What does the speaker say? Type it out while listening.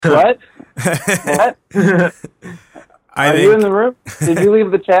What? What? Are you think. in the room? Did you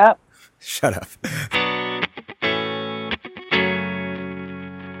leave the chat? Shut up.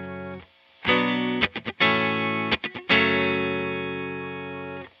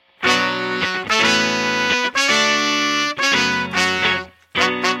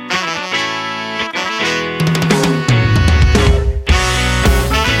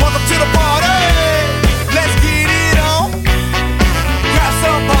 Welcome to the party. Let's get it on. Grab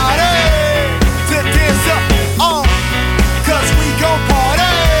somebody to dance up on. 'Cause we gon'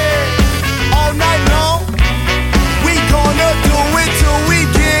 party all night long. We gonna do it till we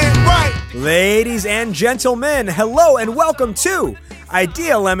get right. Ladies and gentlemen, hello and welcome to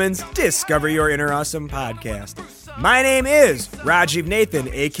Idea Lemons Discover Your Inner Awesome podcast. My name is Rajiv Nathan,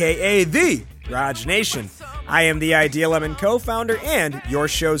 aka The Raj Nation. I am the Idea Lemon co-founder and your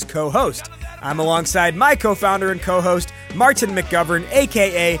show's co-host. I'm alongside my co-founder and co-host, Martin McGovern,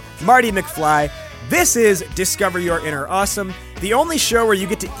 aka Marty McFly. This is Discover Your Inner Awesome, the only show where you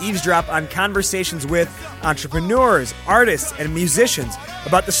get to eavesdrop on conversations with entrepreneurs, artists, and musicians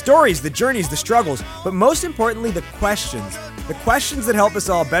about the stories, the journeys, the struggles, but most importantly, the questions. The questions that help us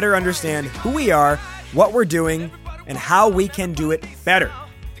all better understand who we are, what we're doing, and how we can do it better.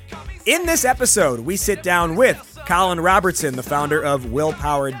 In this episode, we sit down with Colin Robertson, the founder of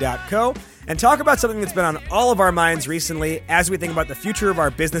Willpowered.co, and talk about something that's been on all of our minds recently as we think about the future of our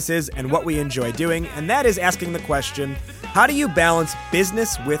businesses and what we enjoy doing, and that is asking the question, how do you balance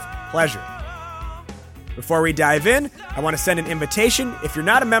business with pleasure? Before we dive in, I want to send an invitation. If you're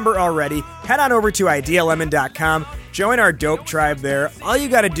not a member already, head on over to idealemon.com, join our dope tribe there. All you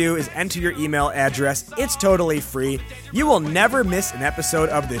got to do is enter your email address. It's totally free. You will never miss an episode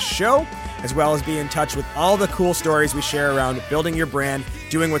of this show, as well as be in touch with all the cool stories we share around building your brand,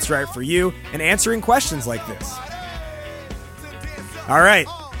 doing what's right for you, and answering questions like this. All right,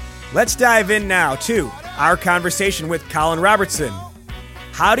 let's dive in now to our conversation with Colin Robertson.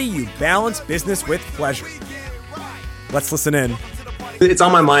 How do you balance business with pleasure? Let's listen in. It's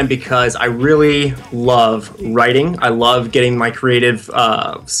on my mind because I really love writing. I love getting my creative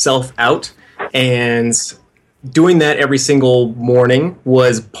self out, and doing that every single morning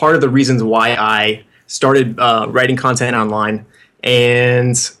was part of the reasons why I started writing content online.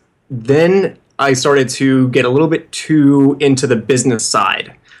 And then I started to get a little bit too into the business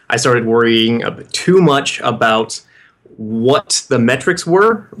side. I started worrying a bit too much about what the metrics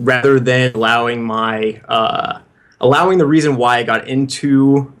were, rather than allowing the reason why I got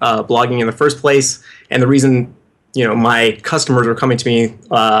into blogging in the first place, and the reason my customers are coming to me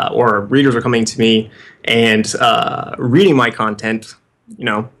or readers are coming to me and reading my content.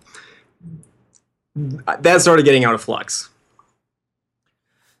 That started getting out of flux.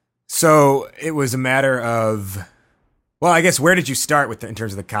 So it was a matter of, well, I guess where did you start with in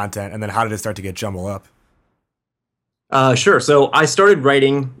terms of the content, and then how did it start to get jumbled up? Sure. So I started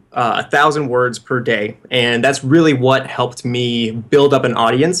writing 1,000 words per day, and that's really what helped me build up an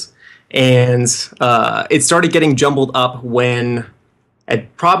audience. And it started getting jumbled up when I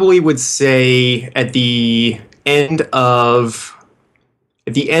probably would say at the end of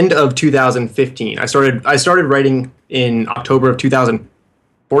 2015. I started writing in October of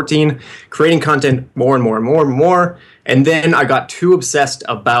 2014, creating content more and more and more and more, and then I got too obsessed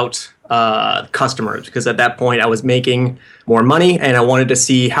about customers, because at that point I was making more money and I wanted to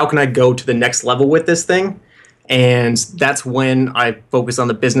see how can I go to the next level with this thing. And that's when I focused on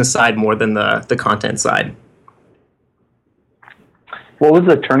the business side more than the content side. What was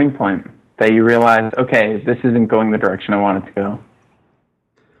the turning point that you realized, okay, this isn't going the direction I want it to go?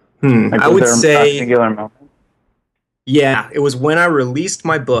 I would say a singular moment? Yeah, it was when I released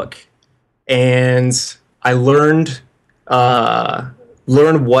my book and I learned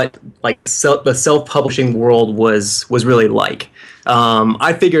what the self-publishing world was really like.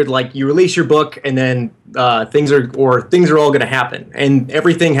 I figured you release your book and then things are all going to happen, and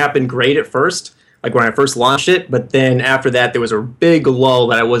everything happened great at first, like when I first launched it. But then after that, there was a big lull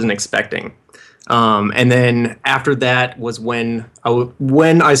that I wasn't expecting. And then after that was when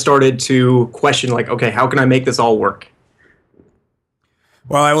I started to question, okay, how can I make this all work?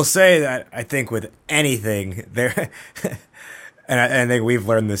 Well, I will say that I think with anything there. And I think we've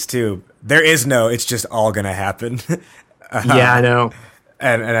learned this too. It's just all going to happen. Yeah, I know.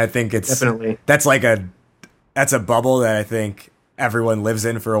 And I think definitely, that's a bubble that I think everyone lives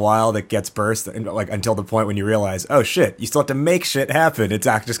in for a while, that gets burst until the point when you realize, oh shit, you still have to make shit happen. It's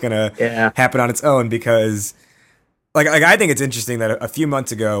not just going to happen on its own, because I think it's interesting that a few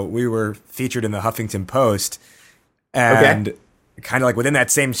months ago we were featured in the Huffington Post, and kind of within that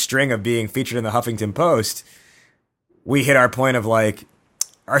same string of being featured in the Huffington Post, we hit our point of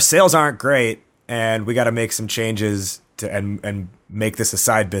our sales aren't great, and we got to make some changes to and make this a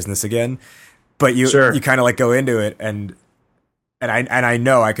side business again. But you kind of like go into it, and I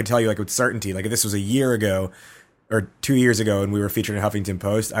know I could tell you like with certainty, like if this was a year ago or 2 years ago and we were featured in Huffington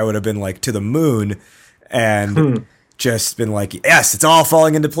Post, I would have been like to the moon and just been like, yes, it's all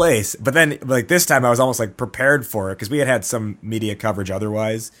falling into place. But then like this time I was almost like prepared for it because we had some media coverage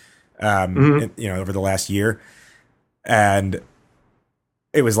otherwise, over the last year. And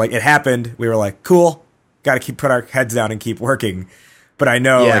it was like, it happened. We were like, cool, got to put our heads down and keep working. But I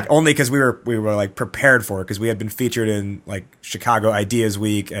know like only because we were like prepared for it because we had been featured in like Chicago Ideas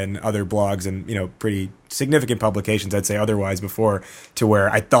Week and other blogs and, pretty significant publications, I'd say otherwise before, to where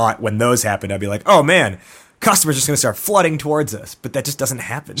I thought when those happened, I'd be like, oh man, customers are just going to start flooding towards us. But that just doesn't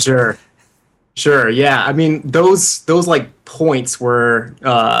happen. Sure. Yeah. I mean, those like points where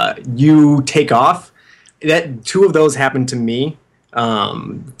you take off, that two of those happened to me.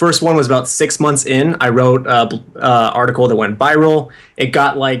 First one was about 6 months in. I wrote a article that went viral. It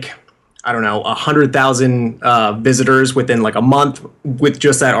got like, I don't know, 100,000 visitors within like a month with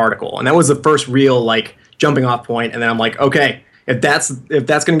just that article. And that was the first real like jumping off point. And then I'm like, okay, if that's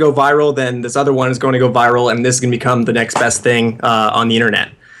going to go viral, then this other one is going to go viral, and this is going to become the next best thing on the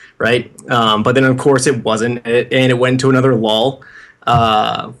internet, right? But then of course it wasn't, and it went into another lull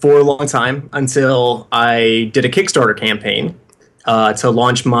for a long time until I did a Kickstarter campaign to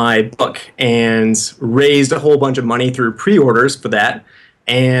launch my book and raised a whole bunch of money through pre-orders for that.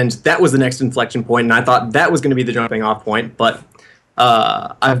 And that was the next inflection point, and I thought that was going to be the jumping off point. But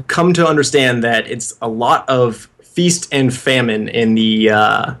I've come to understand that it's a lot of feast and famine in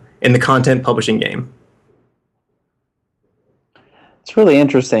the content publishing game. It's really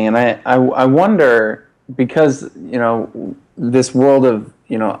interesting, and I wonder, because this world of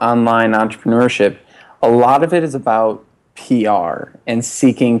online entrepreneurship, a lot of it is about PR and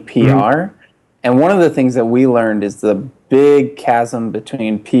seeking PR. And one of the things that we learned is the big chasm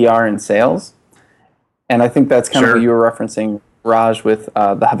between PR and sales. And I think that's kind of what you were referencing, Raj, with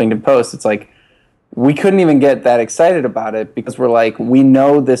the Huffington Post. It's like, we couldn't even get that excited about it because we're like, we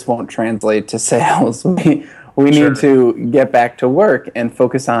know this won't translate to sales. We need to get back to work and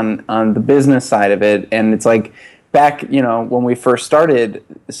focus on the business side of it. And it's like, back, when we first started,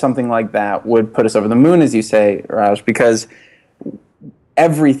 something like that would put us over the moon, as you say, Raj, because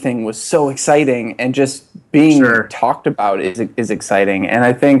everything was so exciting, and just being talked about is exciting. And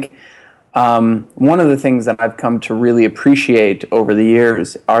I think one of the things that I've come to really appreciate over the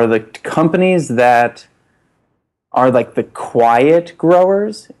years are the companies that are like the quiet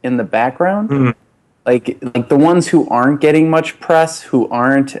growers in the background, like the ones who aren't getting much press, who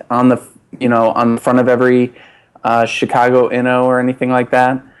aren't on the front of every Chicago Inno or anything like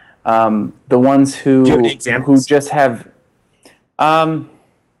that. The ones who just have, and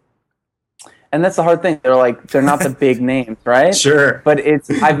that's the hard thing. They're not the big names, right? Sure. But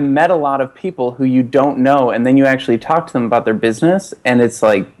I've met a lot of people who you don't know, and then you actually talk to them about their business, and it's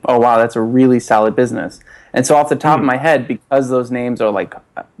like, oh wow, that's a really solid business. And so off the top of my head, because those names are like,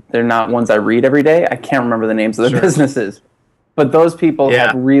 they're not ones I read every day, I can't remember the names of the businesses. But those people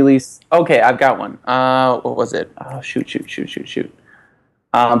have really... Okay, I've got one. What was it? Oh, shoot.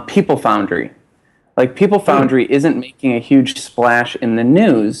 People Foundry. Like, People Foundry isn't making a huge splash in the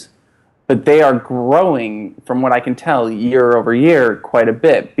news, but they are growing, from what I can tell, year over year quite a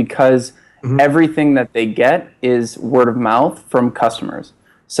bit, because everything that they get is word of mouth from customers.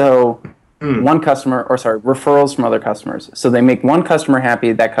 So referrals from other customers. So they make one customer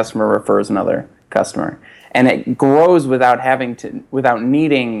happy, that customer refers another customer. And it grows without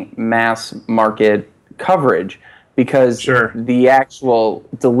needing mass market coverage, because the actual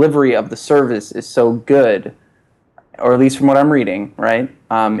delivery of the service is so good, or at least from what I'm reading, right?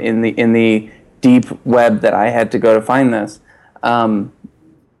 In the deep web that I had to go to find this,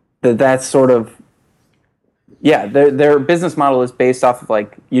 that's sort of, their business model is based off of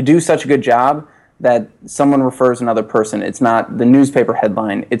like, you do such a good job that someone refers another person. It's not the newspaper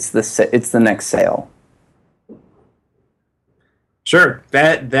headline; it's the next sale. Sure,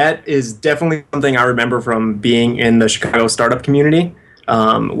 that is definitely something I remember from being in the Chicago startup community,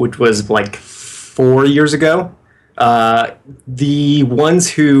 which was like 4 years ago. The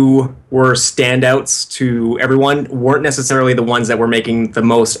ones who were standouts to everyone weren't necessarily the ones that were making the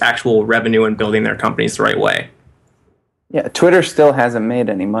most actual revenue and building their companies the right way. Yeah, Twitter still hasn't made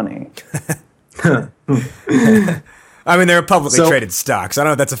any money. I mean, they're a publicly traded stock, so I don't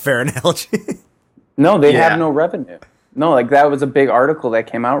know if that's a fair analogy. No, they have no revenue. No, like that was a big article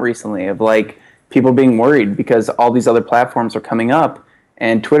that came out recently of like people being worried because all these other platforms are coming up,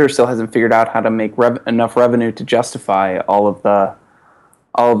 and Twitter still hasn't figured out how to make enough revenue to justify all of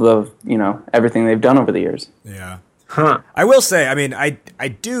all of the, everything they've done over the years. Yeah. Huh. I will say, I mean, I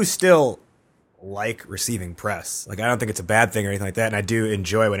do still like receiving press. Like, I don't think it's a bad thing or anything like that, and I do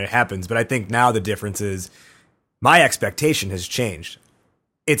enjoy when it happens. But I think now the difference is my expectation has changed.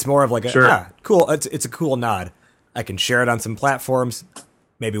 It's more of like, cool. It's a cool nod. I can share it on some platforms.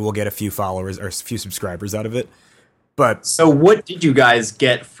 Maybe we'll get a few followers or a few subscribers out of it. But so, what did you guys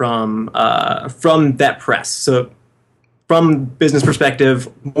get from that press? So, from business perspective,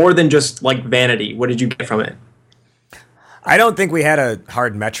 more than just like vanity, what did you get from it? I don't think we had a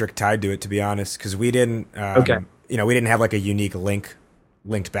hard metric tied to it, to be honest, because we didn't. We didn't have like a unique link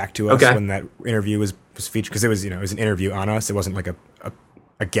linked back to us when that interview was featured, because it was an interview on us. It wasn't like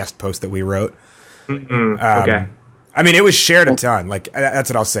a guest post that we wrote. I mean, it was shared a ton. Like, that's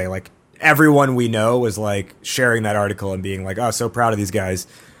what I'll say. Like, everyone we know was like sharing that article and being like, "Oh, so proud of these guys."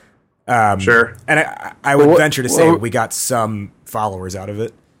 Sure. And I would venture to say we got some followers out of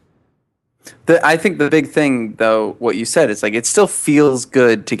it. I think the big thing, though, what you said, is like it still feels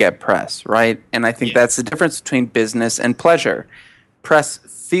good to get press, right? And I think that's the difference between business and pleasure. Press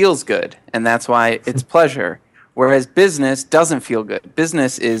feels good, and that's why it's pleasure. Whereas business doesn't feel good.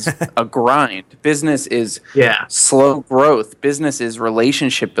 Business is a grind. Business is slow growth. Business is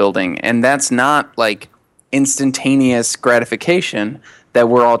relationship building, and that's not like instantaneous gratification that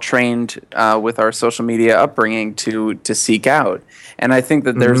we're all trained with our social media upbringing to seek out. And I think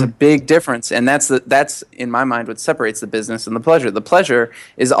that there's a big difference, and that's in my mind what separates the business and the pleasure. The pleasure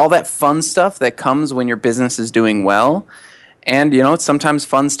is all that fun stuff that comes when your business is doing well, and it's sometimes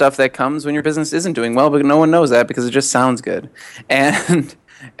fun stuff that comes when your business isn't doing well, but no one knows that because it just sounds good. And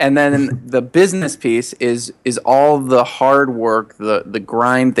then the business piece is all the hard work, the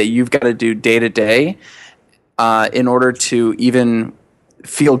grind that you've got to do day to day in order to even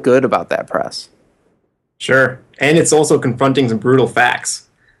feel good about that press. Sure. And it's also confronting some brutal facts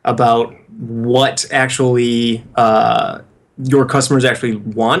about what actually your customers actually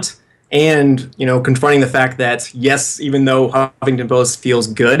want. And, confronting the fact that, yes, even though Huffington Post feels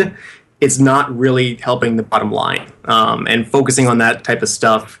good, it's not really helping the bottom line. And focusing on that type of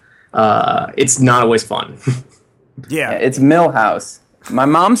stuff, it's not always fun. Yeah. It's Millhouse. My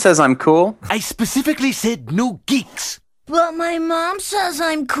mom says I'm cool. I specifically said no geeks. But my mom says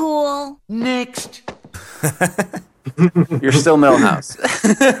I'm cool. Next. You're still Millhouse.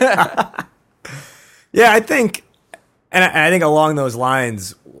 Yeah, I think, and I think along those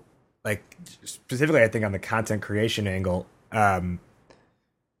lines, like specifically, I think on the content creation angle,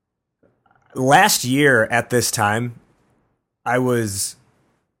 last year at this time, I was,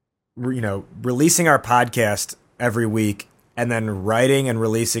 releasing our podcast every week and then writing and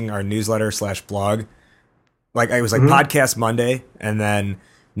releasing our newsletter/blog. Like, it was like podcast Monday and then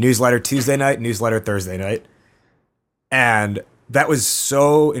newsletter Tuesday night, newsletter Thursday night. And that was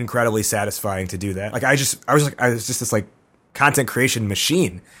so incredibly satisfying to do that. Like, I was just this like content creation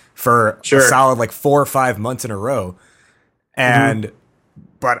machine for a solid like 4 or 5 months in a row. And,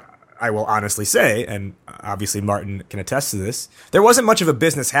 but I will honestly say, and obviously Martin can attest to this, there wasn't much of a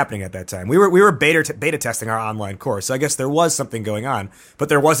business happening at that time. We were beta testing our online course, so I guess there was something going on, but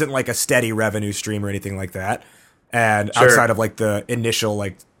there wasn't like a steady revenue stream or anything like that. And outside of like the initial,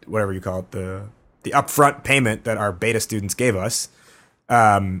 like whatever you call it, the upfront payment that our beta students gave us,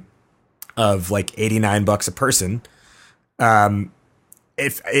 of like $89 a person,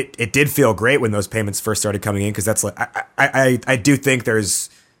 it did feel great when those payments first started coming in, because that's like I do think there's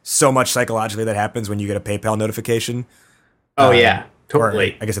so much psychologically that happens when you get a PayPal notification. Oh, yeah,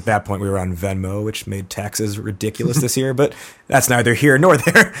 totally. I guess at that point we were on Venmo, which made taxes ridiculous this year, but that's neither here nor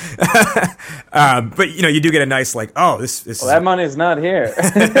there. But, you do get a nice, like, oh, this well, that money's not here.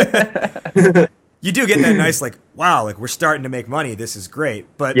 You do get that nice, like, wow, like, we're starting to make money. This is great.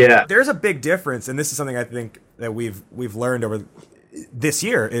 But there's a big difference, and this is something I think that we've learned over this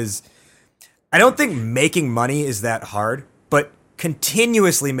year, is I don't think making money is that hard, but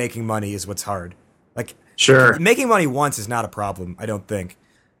continuously making money is what's hard. Like, making money once is not a problem, I don't think.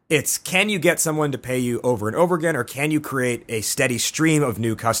 It's, can you get someone to pay you over and over again, or can you create a steady stream of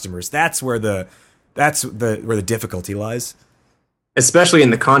new customers? That's where the difficulty lies. Especially in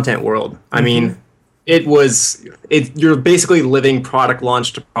the content world. I mean, you're basically living product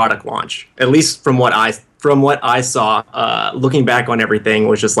launch to product launch. At least from what I saw, looking back on everything,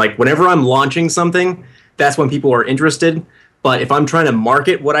 was just like, whenever I'm launching something, that's when people are interested. But if I'm trying to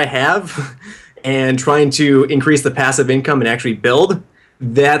market what I have and trying to increase the passive income and actually build,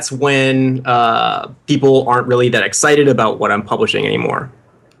 that's when people aren't really that excited about what I'm publishing anymore.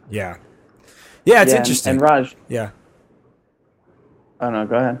 Yeah. Yeah, it's interesting. And Raj. Yeah. Oh, no,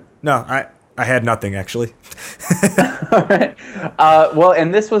 go ahead. No, I had nothing actually. All right. Well,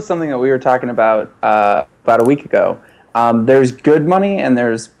 and this was something that we were talking about a week ago. There's good money and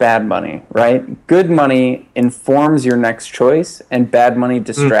there's bad money, right? Good money informs your next choice, and bad money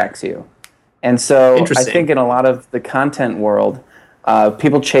distracts you. And so I think in a lot of the content world,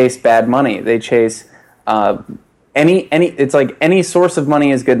 people chase bad money. They chase it's like any source of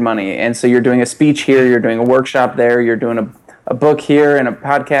money is good money. And so you're doing a speech here, you're doing a workshop there, you're doing a book here and a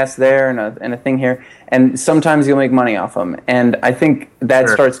podcast there and a thing here. And sometimes you'll make money off them. And I think that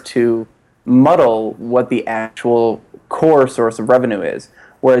starts to muddle what the actual core source of revenue is.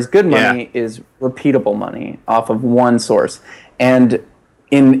 Whereas good money is repeatable money off of one source. And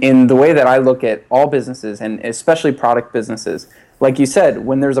in the way that I look at all businesses, and especially product businesses, like you said,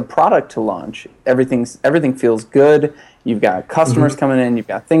 when there's a product to launch, everything feels good. You've got customers coming in, you've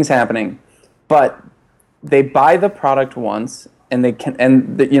got things happening, but they buy the product once, and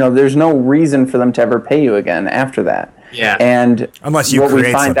there's no reason for them to ever pay you again after that. Yeah. And unless you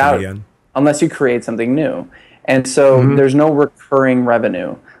create something again. Unless you create something new, and so there's no recurring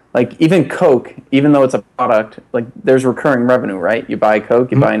revenue. Like even Coke, even though it's a product, like there's recurring revenue, right? You buy Coke,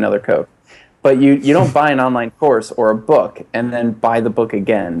 you buy another Coke. But you don't buy an online course or a book and then buy the book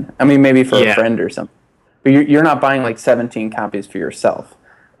again. I mean, maybe for a friend or something. But you're not buying like 17 copies for yourself.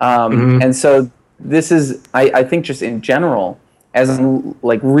 And so this is, I think just in general, as I'm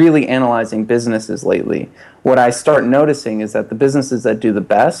like really analyzing businesses lately, what I start noticing is that the businesses that do the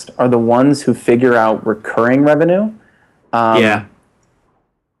best are the ones who figure out recurring revenue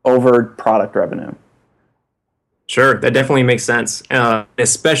over product revenue. Sure, that definitely makes sense,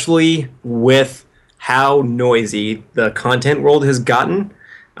 especially with how noisy the content world has gotten.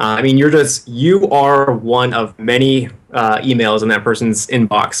 I mean, you are one of many emails in that person's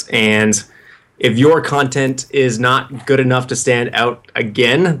inbox, and if your content is not good enough to stand out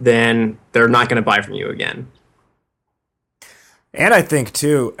again, then they're not going to buy from you again. And I think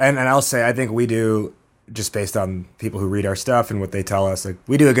too, and I'll say, I think we do, just based on people who read our stuff and what they tell us, like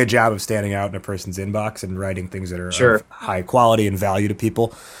we do a good job of standing out in a person's inbox and writing things that are of high quality and value to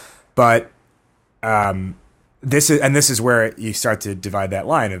people. But this is where you start to divide that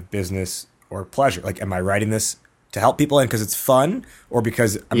line of business or pleasure. Like, am I writing this to help people and because it's fun, or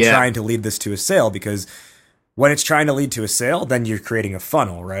because I'm trying to lead this to a sale? Because when it's trying to lead to a sale, then you're creating a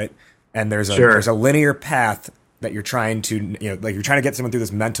funnel, right? And there's a linear path that you're trying to, like you're trying to get someone through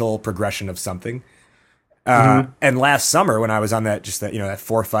this mental progression of something. And last summer, when I was on that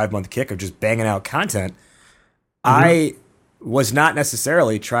 4 or 5 month kick of just banging out content, I was not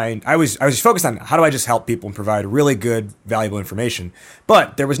necessarily trying. I was focused on how do I just help people and provide really good, valuable information.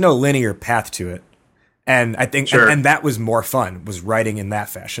 But there was no linear path to it, and I think and that was more fun. Was writing in that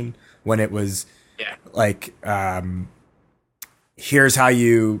fashion when it was like, here's how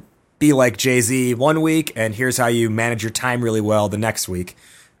you be like Jay-Z one week, and here's how you manage your time really well the next week.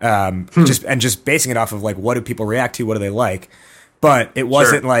 Just basing it off of like, what do people react to? What do they like? But it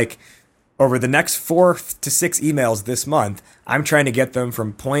wasn't like over the next 4 to 6 emails this month, I'm trying to get them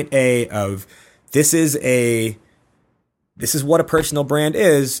from point A of this is what a personal brand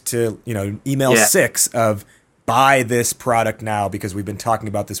is to, email 6 of buy this product now because we've been talking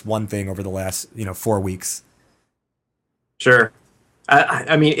about this one thing over the last, 4 weeks. Sure.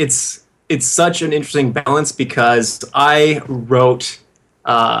 I mean, it's such an interesting balance because I wrote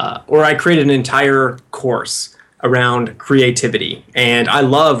I created an entire course around creativity, and I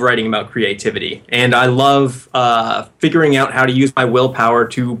love writing about creativity, and I love figuring out how to use my willpower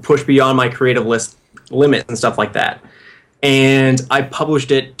to push beyond my creative limits and stuff like that. And I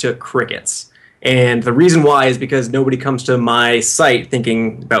published it to crickets. And the reason why is because nobody comes to my site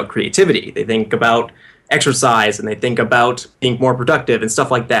thinking about creativity. They think about exercise, and they think about being more productive and stuff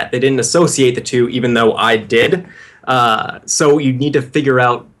like that. They didn't associate the two, even though I did. So you need to figure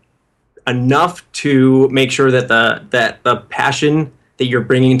out enough to make sure that the passion that you're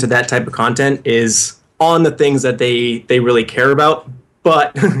bringing to that type of content is on the things that they really care about.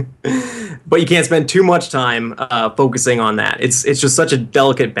 But you can't spend too much time focusing on that. It's just such a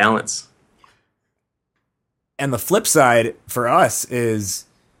delicate balance. And the flip side for us is,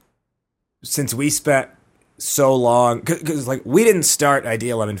 since we spent so long, because like we didn't start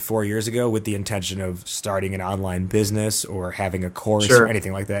Idea Lemon 4 years ago with the intention of starting an online business or having a course or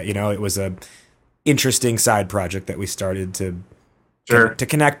anything like that. It was a interesting side project that we started to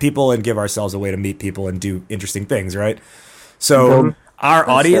connect people and give ourselves a way to meet people and do interesting things, right? So our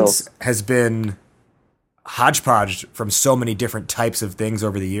audience has been hodgepodge from so many different types of things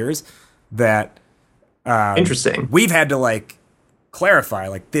over the years that interesting. We've had to like clarify,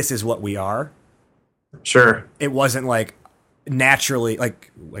 like, this is what we are. Sure. It wasn't like, naturally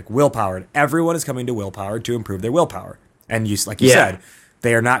like willpowered. Everyone is coming to willpower to improve their willpower. And you said,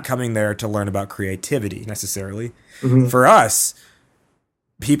 they are not coming there to learn about creativity necessarily. For us,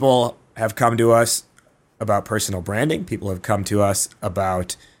 people have come to us about personal branding. People have come to us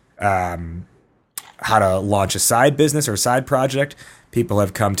about how to launch a side business or a side project. People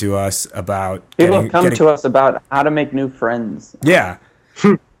have come to us about to us about how to make new friends. Yeah.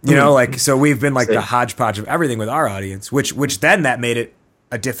 You know, like, so we've been like the hodgepodge of everything with our audience, which then that made it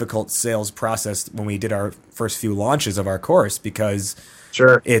a difficult sales process when we did our first few launches of our course, because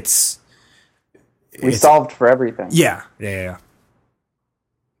we solved for everything. Yeah.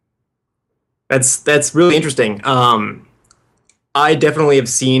 That's really interesting. I definitely have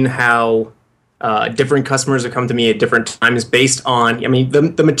seen how different customers have come to me at different times based on, I mean,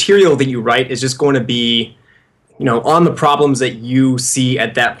 the material that you write is just going to be, you know, on the problems that you see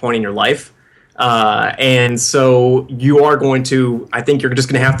at that point in your life. And so you are going to, I think you're just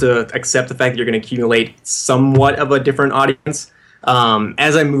going to have to accept the fact that you're going to accumulate somewhat of a different audience.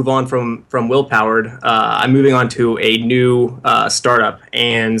 As I move on from Willpowered, I'm moving on to a new startup,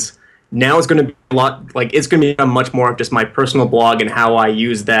 and now it's going to be a lot, like, it's going to be much more of just my personal blog and how I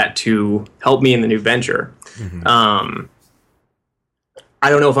use that to help me in the new venture. I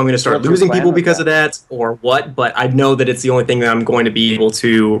don't know if I'm going to start losing people because of that or what, but I know that it's the only thing that I'm going to be able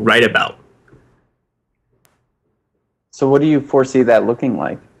to write about. So what do you foresee that looking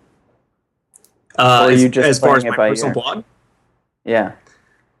like? Or are you just as far as playing my it by personal ear? blog? Yeah.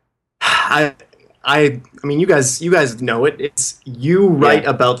 I mean, you guys know it. It's you write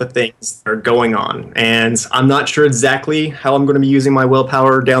about the things that are going on, and I'm not sure exactly how I'm going to be using my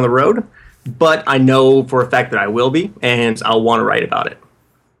willpower down the road, but I know for a fact that I will be, and I'll want to write about it.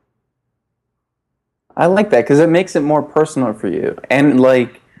 I like that because it makes it more personal for you. And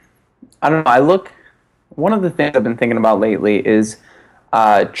like, I don't know, one of the things I've been thinking about lately is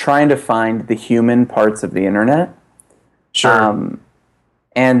trying to find the human parts of the internet. Sure.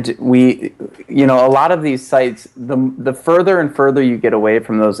 And we, you know, a lot of these sites, the further and further you get away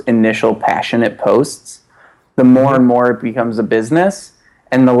from those initial passionate posts, the more and more it becomes a business,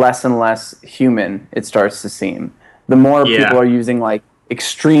 and the less and less human it starts to seem. The more people are using like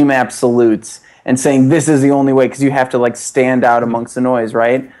extreme absolutes and saying this is the only way, because you have to like stand out amongst the noise,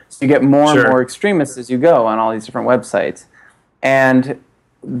 right? So you get more and more extremists as you go on all these different websites. And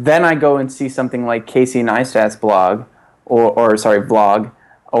then I go and see something like Casey Neistat's blog, vlog,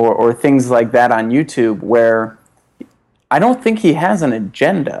 or things like that on YouTube, where I don't think he has an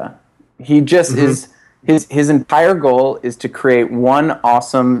agenda. He just is, his entire goal is to create one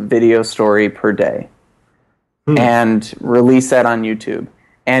awesome video story per day and release that on YouTube.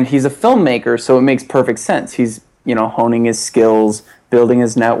 And he's a filmmaker, so it makes perfect sense. He's, you know, honing his skills, building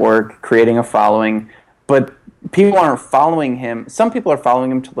his network, creating a following. But people aren't following him. Some people are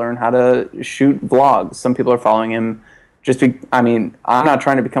following him to learn how to shoot vlogs. Some people are following him I'm not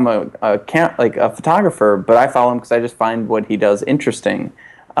trying to become a photographer, but I follow him because I just find what he does interesting.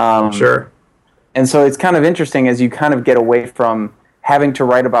 And so it's kind of interesting as you kind of get away from having to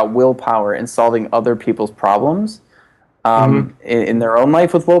write about willpower and solving other people's problems in their own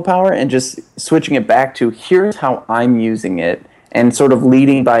life with willpower, and just switching it back to here's how I'm using it, and sort of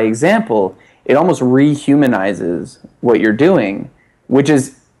leading by example. It almost rehumanizes what you're doing, which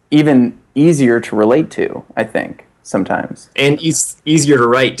is even easier to relate to, I think, sometimes. And it's easier to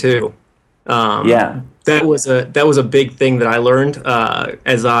write too. That was a big thing that I learned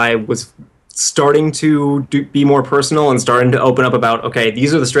as I was starting to be more personal and starting to open up about, okay,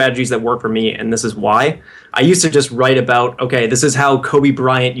 these are the strategies that work for me, and this is why. I used to just write about, okay, this is how Kobe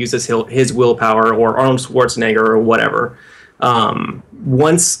Bryant uses his willpower, or Arnold Schwarzenegger, or whatever.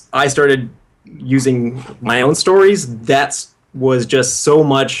 Once I started using my own stories, that was just so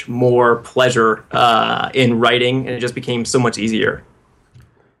much more pleasure in writing, and it just became so much easier.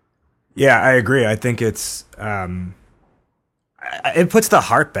 Yeah, I agree. I think it's it puts the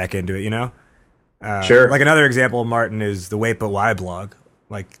heart back into it, you know? Like another example, Martin, is the Wait But Why blog.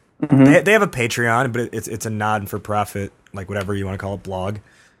 Like they have a Patreon, but it's a non-for-profit, like whatever you want to call it, blog.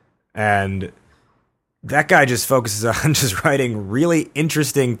 And that guy just focuses on just writing really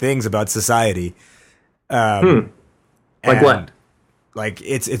interesting things about society. Like what? Like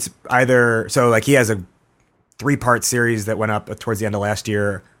it's either, so like he has a 3-part series that went up towards the end of last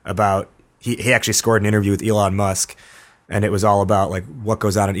year about, he actually scored an interview with Elon Musk, and it was all about like what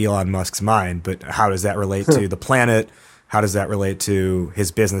goes on in Elon Musk's mind, but how does that relate to the planet? How does that relate to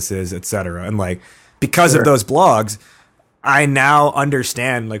his businesses, et cetera? And like, because of those blogs, I now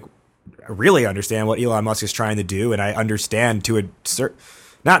understand, like really understand what Elon Musk is trying to do. And I understand to a certain,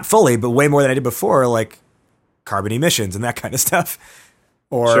 not fully, but way more than I did before, like carbon emissions and that kind of stuff.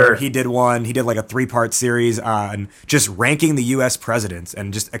 Or Sure. he did like a 3-part series on just ranking the U.S. presidents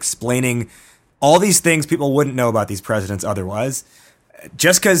and just explaining all these things people wouldn't know about these presidents otherwise,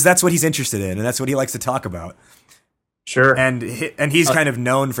 just because that's what he's interested in and that's what he likes to talk about. Sure. And he's kind of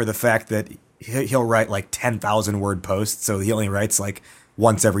known for the fact that he'll write like 10,000 word posts, so he only writes like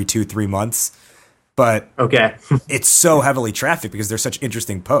once every 2-3 months. But Okay. it's so heavily trafficked because they're such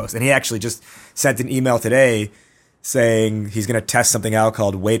interesting posts. And he actually just sent an email today saying he's going to test something out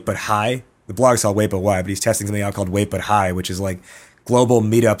called Wait But High. The blog's called Wait But Why, but he's testing something out called Wait But High, which is like global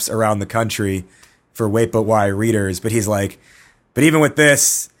meetups around the country for Wait But Why readers. But he's like, but even with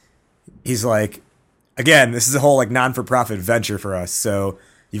this, he's like, again, this is a whole like non-for-profit venture for us. So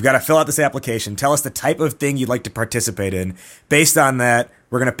you've got to fill out this application. Tell us the type of thing you'd like to participate in. Based on that,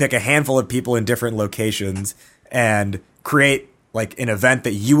 we're going to pick a handful of people in different locations and create like an event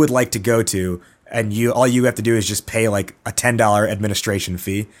that you would like to go to. And all you have to do is just pay like a $10 administration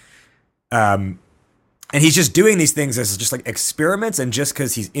fee. And he's just doing these things as just like experiments and just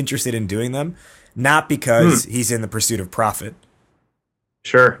because he's interested in doing them, not because he's in the pursuit of profit.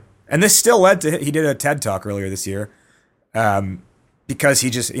 Sure. And this still led to, he did a TED Talk earlier this year because he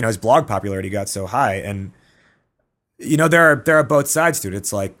just, his blog popularity got so high. And, there are both sides to it.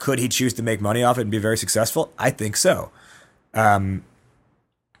 It's like, could he choose to make money off it and be very successful? I think so.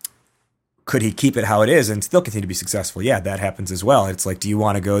 Could he keep it how it is and still continue to be successful? Yeah, that happens as well. It's like, do you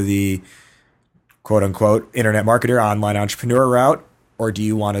want to go the quote unquote internet marketer, online entrepreneur route, or do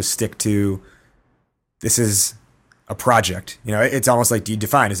you want to stick to this is a project? It's almost like, do you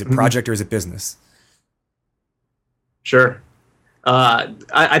define, is it project or is it business? Sure.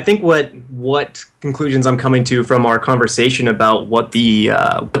 I think what conclusions I'm coming to from our conversation about what the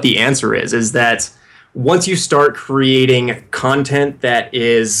answer is that once you start creating content that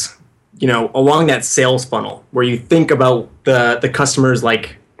is along that sales funnel where you think about the customers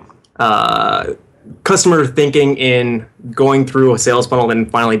like customer thinking in going through a sales funnel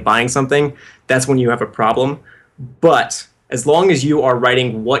and finally buying something, that's when you have a problem. But as long as you are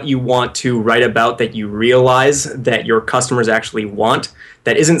writing what you want to write about that you realize that your customers actually want,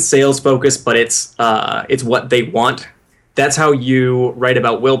 that isn't sales focused, but it's what they want. That's how you write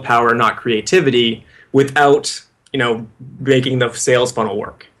about willpower, not creativity, without making the sales funnel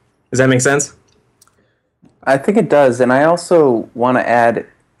work. Does that make sense? I think it does. And I also want to add,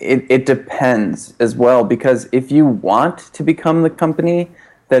 it depends as well, because if you want to become the company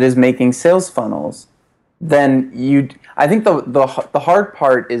that is making sales funnels, then I think the hard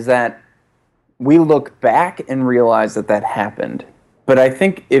part is that we look back and realize that happened. But I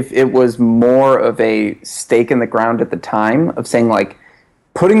think if it was more of a stake in the ground at the time of saying like,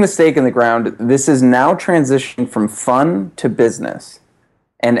 putting the stake in the ground, this is now transitioning from fun to business.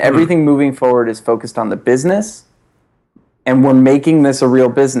 And everything moving forward is focused on the business, and we're making this a real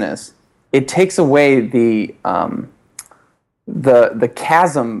business. It takes away the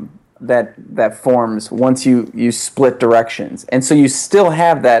chasm that forms once you split directions, and so you still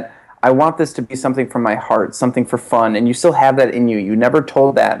have that. I want this to be something from my heart, something for fun, and you still have that in you. You never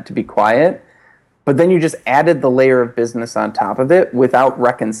told that to be quiet, but then you just added the layer of business on top of it without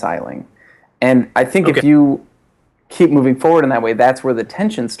reconciling. And I think if you keep moving forward in that way, that's where the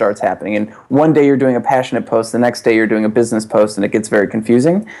tension starts happening. And one day you're doing a passionate post, the next day you're doing a business post, and it gets very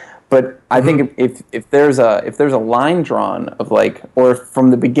confusing. But I think if there's a line drawn of like, or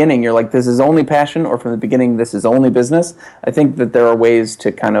from the beginning you're like, this is only passion, or from the beginning this is only business, I think that there are ways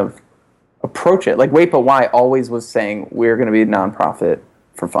to kind of approach it. Like Wait But Why always was saying we're going to be a nonprofit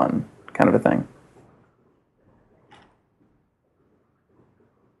for fun, kind of a thing.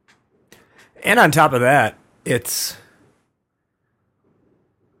 And on top of that, it's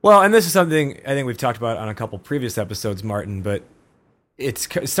well, and this is something I think we've talked about on a couple previous episodes, Martin, but it's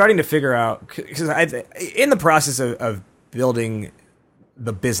starting to figure out, because in the process of building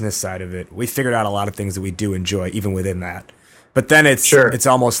the business side of it, we figured out a lot of things that we do enjoy, even within that. But then it's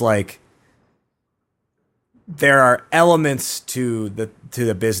almost like there are elements to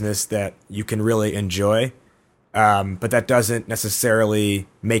the business that you can really enjoy, but that doesn't necessarily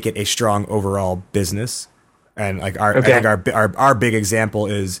make it a strong overall business. And like I think our big example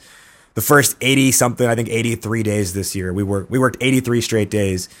is the first 83 days this year. We worked 83 straight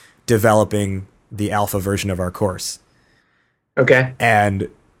days developing the alpha version of our course. Okay. And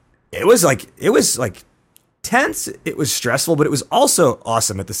it was like tense. It was stressful, but it was also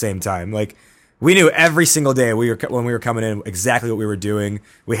awesome at the same time. Like we knew every single day when we were coming in exactly what we were doing.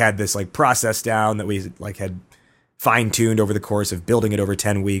 We had this like process down that we like had fine tuned over the course of building it over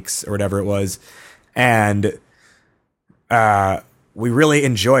 10 weeks or whatever it was. And we really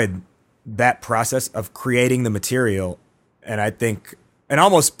enjoyed that process of creating the material, and I think, and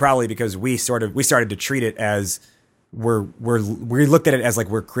almost probably because we started to treat it as we looked at it as like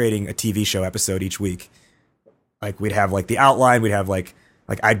we're creating a TV show episode each week. Like we'd have like the outline, we'd have like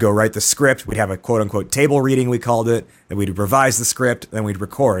I'd go write the script, we'd have a quote unquote table reading, we called it, then we'd revise the script, then we'd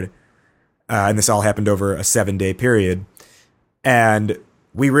record. And this all happened over a 7-day period. And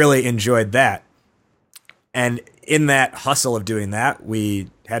we really enjoyed that. And in that hustle of doing that, we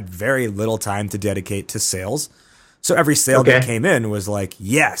had very little time to dedicate to sales. So every sale that came in was like,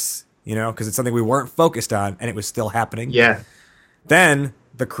 yes, you know, because it's something we weren't focused on and it was still happening. Yeah. Then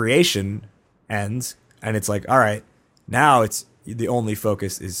the creation ends and it's like, all right, now it's the only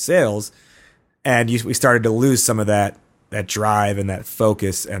focus is sales. And we started to lose some of that drive and that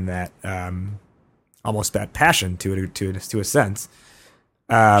focus and that almost that passion to a sense.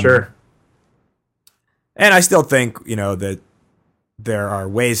 Sure. And I still think, you know, that there are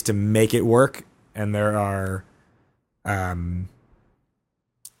ways to make it work, and there are,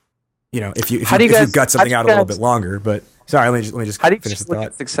 you know, if you gut something out a little bit longer. But sorry, let me just finish the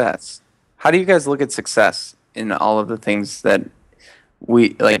thought. Success. How do you guys look at success in all of the things that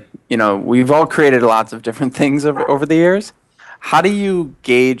we like? You know, we've all created lots of different things over the years. How do you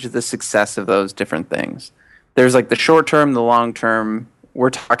gauge the success of those different things? There's like the short term, the long term. We're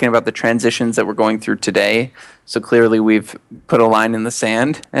talking about the transitions that we're going through today. So clearly we've put a line in the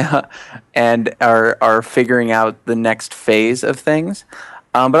sand and are figuring out the next phase of things.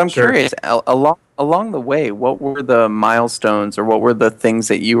 But I'm curious, along the way, what were the milestones or what were the things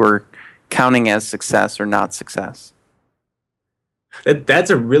that you were counting as success or not success? That's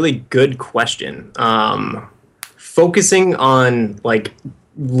a really good question. Focusing on like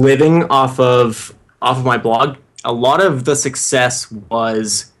living off of my blog, a lot of the success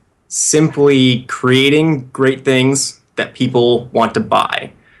was simply creating great things that people want to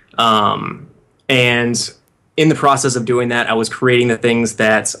buy. And in the process of doing that, I was creating the things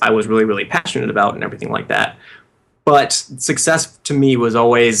that I was really, really passionate about and everything like that. But success to me was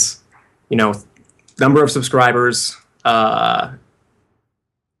always, you know, number of subscribers, how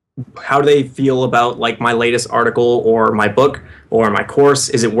do they feel about like my latest article or my book or my course?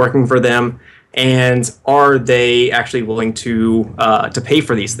 Is it working for them? And are they actually willing to pay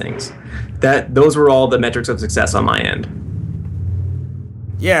for these things? Those were all the metrics of success on my end.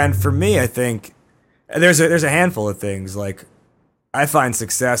 Yeah, and for me, I think there's a handful of things. Like I find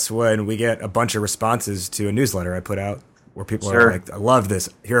success when we get a bunch of responses to a newsletter I put out where people are like, I love this.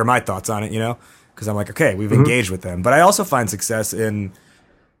 Here are my thoughts on it, you know? Because I'm like, okay, we've engaged with them. But I also find success in,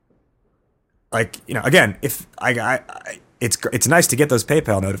 like, you know, again, if it's nice to get those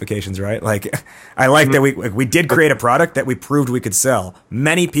PayPal notifications, right? Like, I like that we did create a product that we proved we could sell.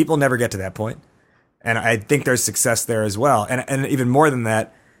 Many people never get to that point, and I think there's success there as well. And even more than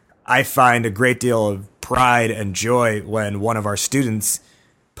that, I find a great deal of pride and joy when one of our students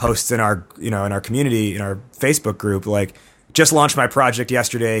posts in our community, in our Facebook group, like, just launched my project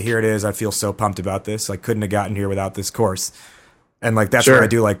yesterday. Here it is. I feel so pumped about this. I couldn't have gotten here without this course. And like that's what I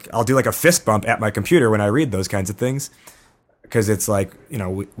do. Like I'll do like a fist bump at my computer when I read those kinds of things. Because it's like, you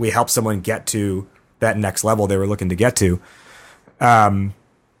know, we help someone get to that next level they were looking to get to. But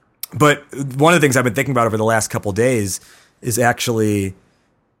one of the things I've been thinking about over the last couple days is actually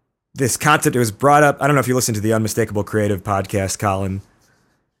this concept. It was brought up. I don't know if you listen to the Unmistakable Creative podcast, Colin.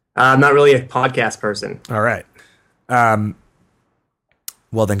 I'm not really a podcast person. All right.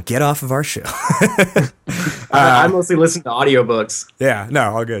 Well, then get off of our show. I mostly listen to audiobooks. Yeah,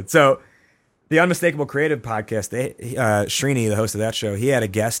 no, all good. So the Unmistakable Creative podcast, Srini, the host of that show, he had a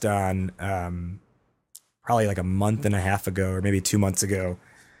guest on probably like a month and a half ago or maybe 2 months ago.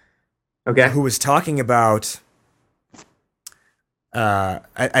 Okay. Who was talking about,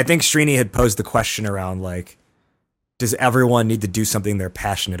 I think Srini had posed the question around like, does everyone need to do something they're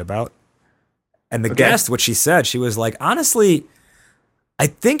passionate about? And the guest, what she said, she was like, honestly, I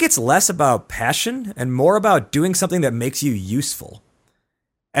think it's less about passion and more about doing something that makes you useful.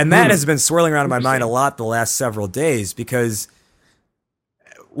 And that has been swirling around in my mind a lot the last several days, because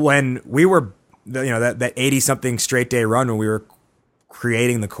when we were, you know, that 80-something straight day run when we were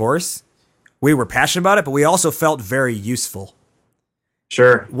creating the course, we were passionate about it, but we also felt very useful.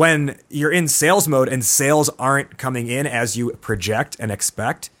 Sure. When you're in sales mode and sales aren't coming in as you project and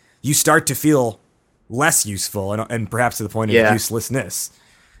expect, you start to feel less useful and perhaps to the point of uselessness.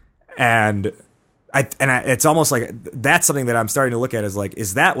 And it's almost like that's something that I'm starting to look at as like,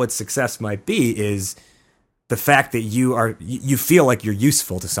 is that what success might be? Is the fact that you feel like you're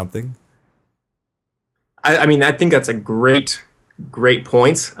useful to something? I mean, I think that's a great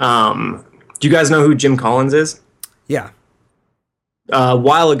point. Do you guys know who Jim Collins is? Yeah. A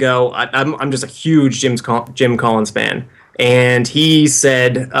while ago, I'm just a huge Jim Collins fan, and he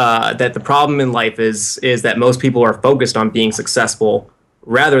said that the problem in life is that most people are focused on being successful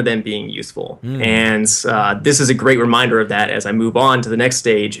rather than being useful. And this is a great reminder of that as I move on to the next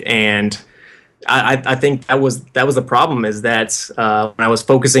stage. And I think that was the problem, is that when I was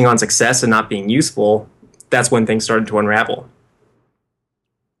focusing on success and not being useful, that's when things started to unravel.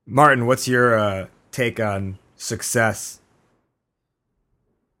 Martin, what's your take on success?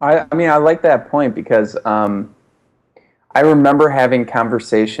 I mean, I like that point because I remember having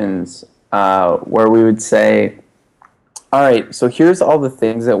conversations where we would say, all right, so here's all the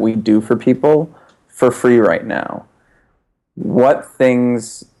things that we do for people for free right now. What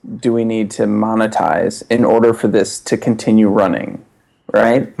things do we need to monetize in order for this to continue running,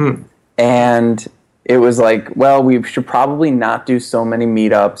 right? And it was like, well, we should probably not do so many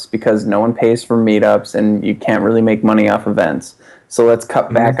meetups because no one pays for meetups and you can't really make money off events. So let's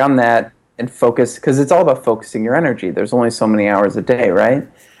cut back on that and focus, because it's all about focusing your energy. There's only so many hours a day, right?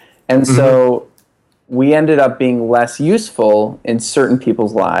 And so we ended up being less useful in certain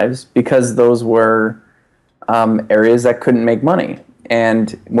people's lives because those were areas that couldn't make money.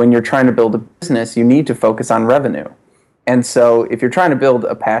 And when you're trying to build a business, you need to focus on revenue. And so if you're trying to build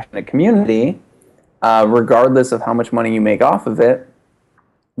a passionate community, regardless of how much money you make off of it,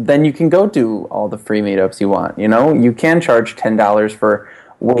 then you can go do all the free meetups you want. You know, you can charge $10 for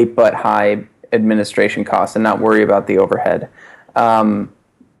weight but high administration costs and not worry about the overhead.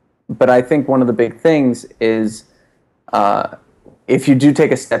 But I think one of the big things is if you do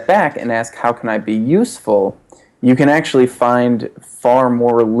take a step back and ask, how can I be useful, you can actually find far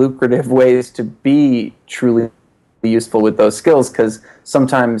more lucrative ways to be truly useful with those skills, because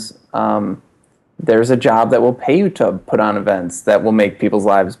sometimes there's a job that will pay you to put on events that will make people's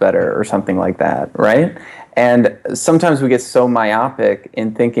lives better or something like that, right? And sometimes we get so myopic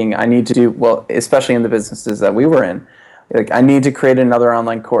in thinking I need to do, well, especially in the businesses that we were in, like I need to create another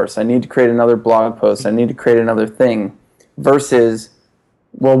online course, I need to create another blog post, I need to create another thing, versus,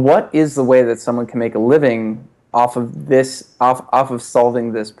 well, what is the way that someone can make a living off of this, off of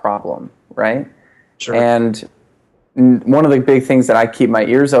solving this problem, right? Sure. And one of the big things that I keep my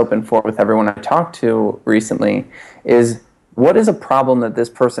ears open for with everyone I talk to recently is, what is a problem that this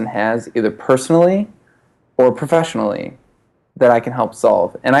person has, either personally or professionally, that I can help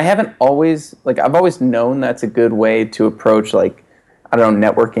solve? And I haven't always, like, I've always known that's a good way to approach, like, I don't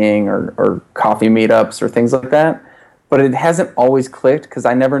know, networking or coffee meetups or things like that. But it hasn't always clicked because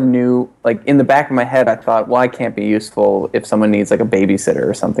I never knew, like, in the back of my head, I thought, well, I can't be useful if someone needs, like, a babysitter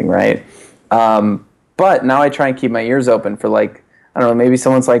or something, right? But now I try and keep my ears open for, like, I don't know, maybe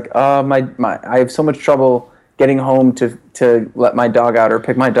someone's like, I have so much trouble getting home to let my dog out or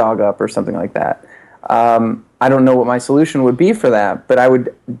pick my dog up or something like that. I don't know what my solution would be for that, but I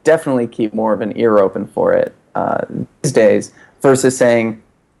would definitely keep more of an ear open for it these days versus saying,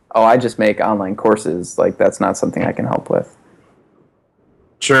 oh, I just make online courses. Like, that's not something I can help with.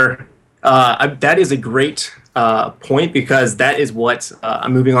 Sure. That is a great point, because that is what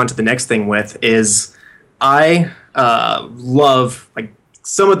I'm moving on to the next thing with, is I love, like,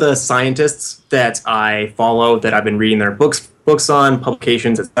 some of the scientists that I follow, that I've been reading their books on,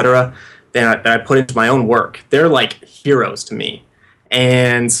 publications, etc., that I put into my own work. They're like heroes to me.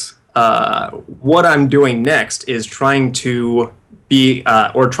 And what I'm doing next is trying to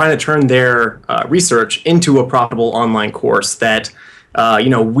turn their research into a profitable online course that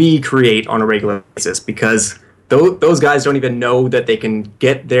we create on a regular basis, because those guys don't even know that they can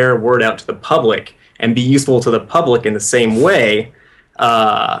get their word out to the public and be useful to the public in the same way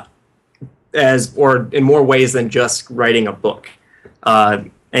or in more ways than just writing a book.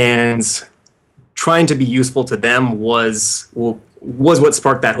 And trying to be useful to them was what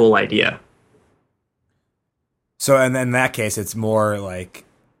sparked that whole idea. So, and in that case, it's more like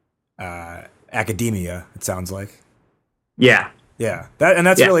academia, it sounds like. Yeah. Yeah.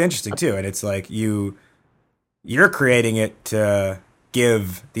 That's really interesting too. And it's like you're creating it to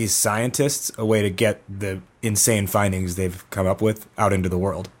give these scientists a way to get the insane findings they've come up with out into the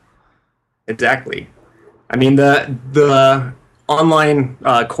world. Exactly. I mean, the online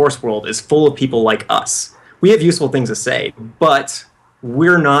course world is full of people like us. We have useful things to say, but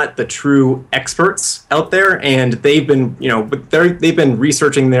we're not the true experts out there, and they've been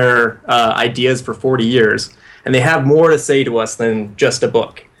researching their ideas for 40 years, and they have more to say to us than just a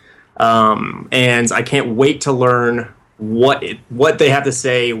book. And I can't wait to learn what they have to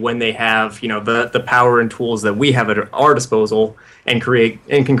say when they have the power and tools that we have at our disposal, and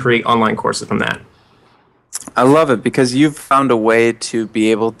can create online courses from that. I love it, because you've found a way to be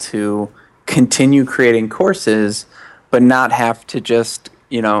able to continue creating courses but not have to just,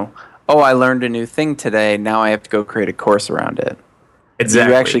 oh, I learned a new thing today. Now I have to go create a course around it.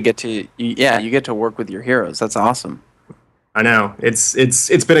 Exactly. You actually get to, you get to work with your heroes. That's awesome. I know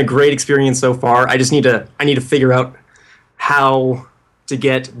it's been a great experience so far. I need to figure out how to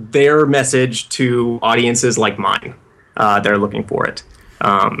get their message to audiences like mine that are looking for it,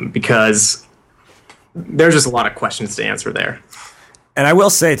 because there's just a lot of questions to answer there. And I will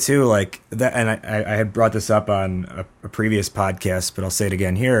say too, like that, and I had brought this up on a previous podcast, but I'll say it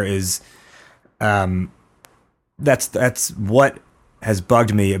again here, is that's what has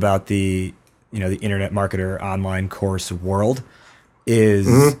bugged me about the internet marketer online course world is,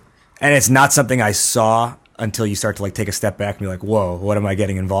 and it's not something I saw until you start to like take a step back and be like, whoa, what am I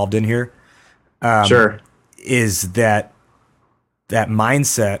getting involved in here? Sure. Is that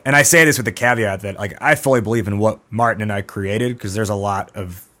mindset, and I say this with the caveat that like I fully believe in what Martin and I created, because there's a lot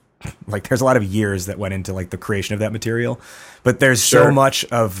of years that went into like the creation of that material, but there's so much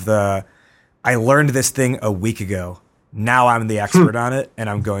of I learned this thing a week ago. Now I'm the expert on it, and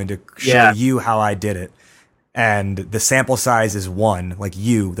I'm going to show you how I did it. And the sample size is one, like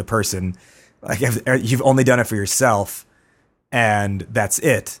you, the person, like you've only done it for yourself, and that's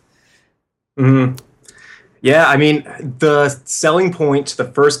it. Mm-hmm. Yeah, I mean, the selling point, the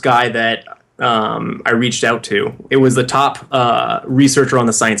first guy that I reached out to, it was the top researcher on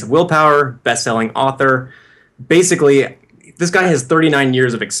the science of willpower, best-selling author. Basically, this guy has 39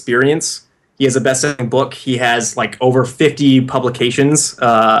 years of experience. He has a best-selling book. He has like over 50 publications,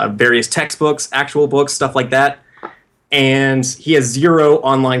 various textbooks, actual books, stuff like that. And he has 0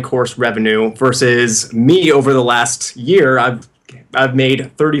 online course revenue versus me. Over the last year, I've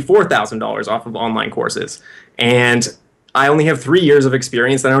made $34,000 off of online courses. And I only have 3 years of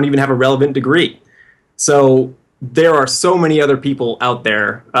experience, and I don't even have a relevant degree. So there are so many other people out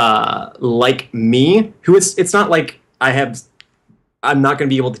there like me who it's not like I'm not going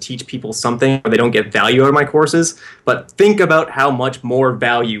to be able to teach people something where they don't get value out of my courses, but think about how much more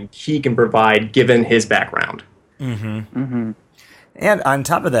value he can provide given his background. Mm-hmm. Mm-hmm. And on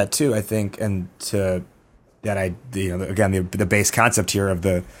top of that too, I think, and to that again, the base concept here of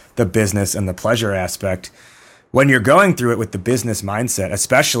the business and the pleasure aspect, when you're going through it with the business mindset,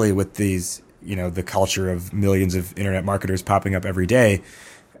 especially with these, the culture of millions of internet marketers popping up every day,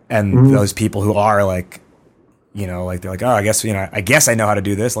 and those people who are like, like they're like, oh, I guess I know how to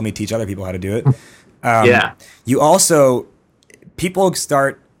do this. Let me teach other people how to do it. You also, people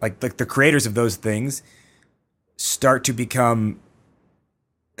start like the creators of those things start to become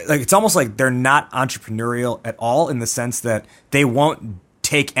like, it's almost like they're not entrepreneurial at all, in the sense that they won't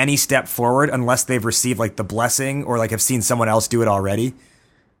take any step forward unless they've received like the blessing or like have seen someone else do it already.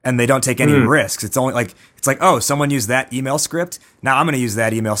 And they don't take any risks. It's only like, oh, someone used that email script. Now I'm going to use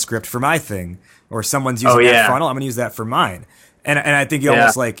that email script for my thing. Or someone's using that funnel. I'm going to use that for mine. And I think you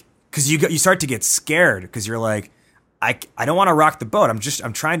almost like, because you start to get scared, because you're like, I don't want to rock the boat. I'm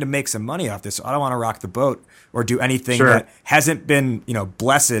trying to make some money off this. So I don't want to rock the boat or do anything that hasn't been,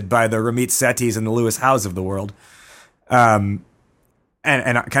 blessed by the Ramit Settis and the Lewis Howes of the world. And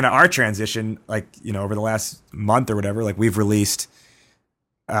kind of our transition, like, over the last month or whatever, like we've released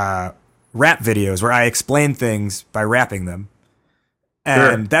rap videos where I explain things by rapping them.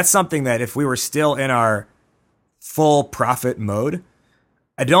 And that's something that if we were still in our full profit mode,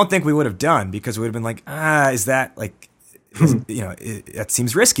 I don't think we would have done, because we would have been like, is that like, that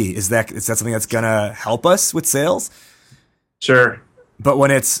seems risky. Is that something that's going to help us with sales? Sure. But when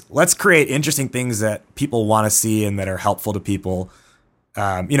it's, let's create interesting things that people want to see and that are helpful to people,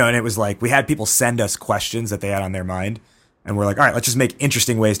 and it was like, we had people send us questions that they had on their mind, and we're like, all right, let's just make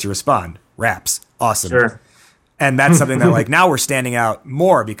interesting ways to respond. Raps. Awesome. Sure. And that's something that like now we're standing out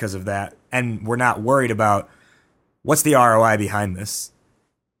more because of that. And we're not worried about what's the ROI behind this.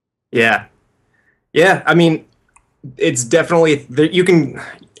 Yeah. Yeah. I mean, it's definitely,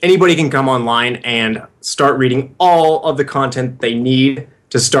 anybody can come online and start reading all of the content they need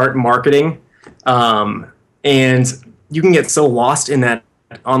to start marketing. And you can get so lost in that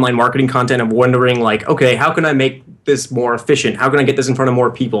online marketing content of wondering like, okay, how can I make this more efficient? How can I get this in front of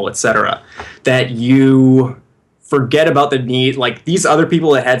more people, etc., that you forget about the need. Like these other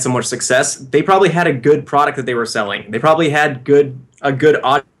people that had so much success, they probably had a good product that they were selling. They probably had a good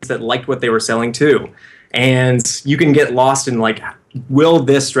audience that liked what they were selling too. And you can get lost in like, will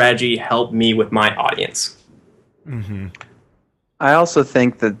this strategy help me with my audience? Mm-hmm. I also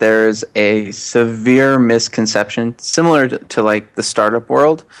think that there's a severe misconception, similar to like the startup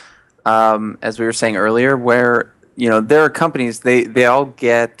world, as we were saying earlier, where there are companies, they all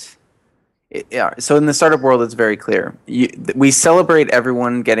get Yeah. So in the startup world, it's very clear. We celebrate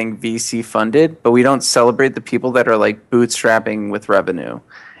everyone getting VC funded, but we don't celebrate the people that are like bootstrapping with revenue.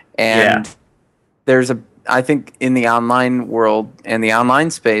 And I think in the online world and the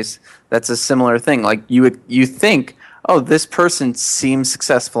online space, that's a similar thing. Like you think, oh, this person seems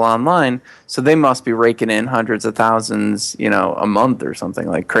successful online, so they must be raking in hundreds of thousands, a month or something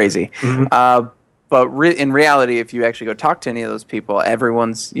like crazy. But in reality, if you actually go talk to any of those people,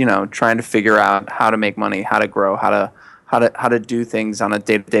 everyone's trying to figure out how to make money, how to grow, how to do things on a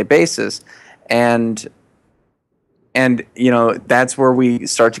day-to-day basis, and that's where we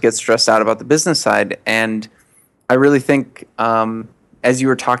start to get stressed out about the business side. And I really think, as you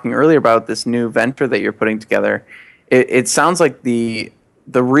were talking earlier about this new venture that you're putting together, it sounds like the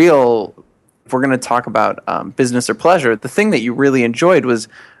real. If we're going to talk about business or pleasure, the thing that you really enjoyed was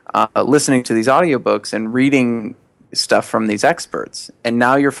listening to these audiobooks and reading stuff from these experts. And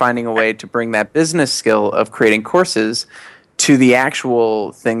now you're finding a way to bring that business skill of creating courses to the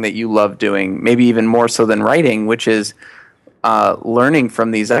actual thing that you love doing, maybe even more so than writing, which is learning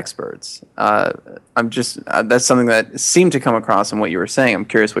from these experts. That's something that seemed to come across in what you were saying. I'm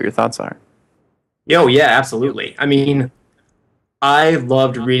curious what your thoughts are. Yeah, absolutely. I mean, I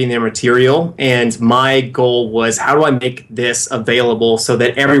loved reading their material, and my goal was, how do I make this available so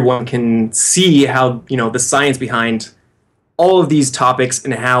that everyone can see how, the science behind all of these topics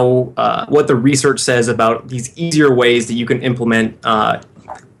and how what the research says about these easier ways that you can implement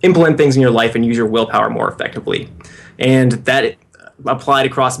things in your life and use your willpower more effectively. And that applied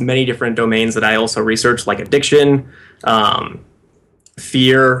across many different domains that I also researched, like addiction,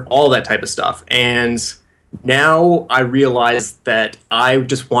 fear, all that type of stuff. And now I realize that I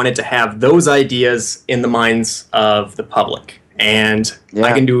just wanted to have those ideas in the minds of the public. And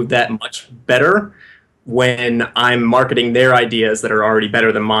I can do that much better when I'm marketing their ideas that are already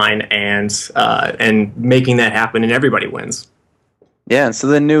better than mine, and making that happen, and everybody wins. Yeah, and so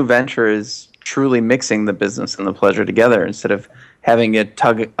the new venture is truly mixing the business and the pleasure together instead of having a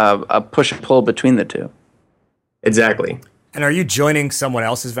push and pull between the two. Exactly. And are you joining someone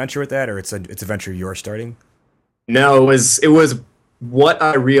else's venture with that, or it's a venture you're starting? No, it was what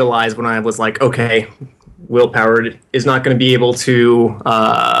I realized when I was like, okay, willpower is not going to be able to.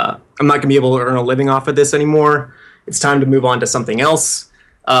 I'm not going to be able to earn a living off of this anymore. It's time to move on to something else.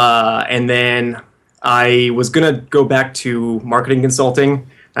 And then I was going to go back to marketing consulting.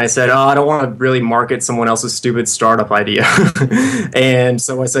 I said, I don't want to really market someone else's stupid startup idea. And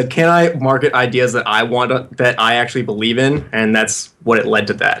so I said, can I market ideas that I want that I actually believe in? And that's what it led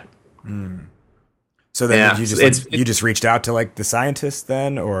to that. So then you just reached out to like the scientists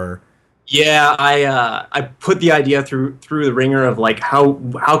then, or? Yeah, I put the idea through the ringer of like how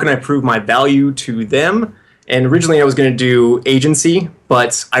can I prove my value to them? And originally I was going to do agency,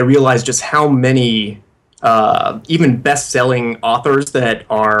 but I realized just how many even best-selling authors that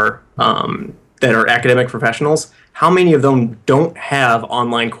are academic professionals, how many of them don't have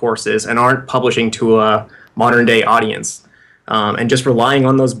online courses and aren't publishing to a modern-day audience, and just relying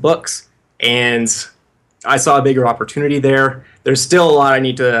on those books. And I saw a bigger opportunity there. There's still a lot I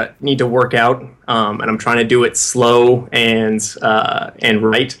need to work out, and I'm trying to do it slow and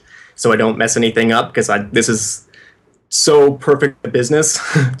right, so I don't mess anything up, because this is so perfect a business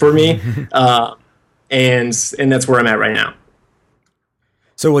for me. And that's where I'm at right now.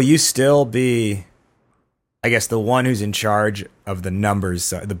 So will you still be, I guess, the one who's in charge of the numbers,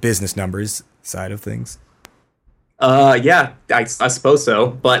 the business numbers side of things? Yeah, I suppose so.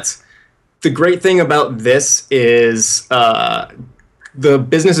 But the great thing about this is the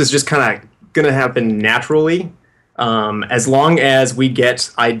business is just kind of going to happen naturally, as long as we get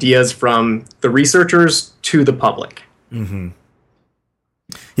ideas from the researchers to the public. Mm-hmm.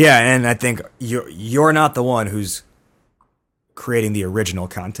 Yeah, and I think you're not the one who's creating the original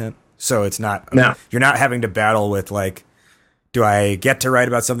content, so it's not. No. You're not having to battle with like, do I get to write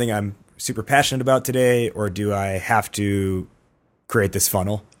about something I'm super passionate about today, or do I have to create this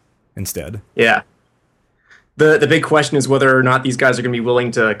funnel instead? Yeah. The big question is whether or not these guys are going to be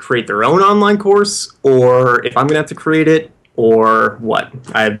willing to create their own online course, or if I'm going to have to create it, or what.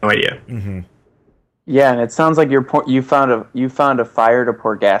 I have no idea. Mm-hmm. Yeah, and it sounds like you found a fire to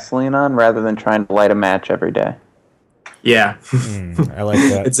pour gasoline on rather than trying to light a match every day. Yeah, I like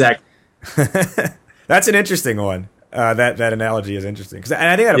that. Exactly. That's an interesting one. That analogy is interesting, and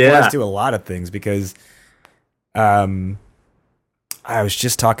I think that applies to a lot of things, because I was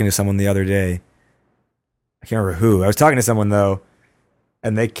just talking to someone the other day. I can't remember who. I was talking to someone though,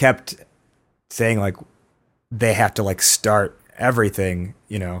 and they kept saying like they have to like start everything,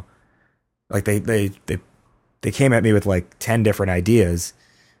 like they came at me with like 10 different ideas,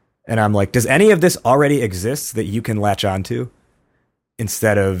 And I'm like, does any of this already exist that you can latch onto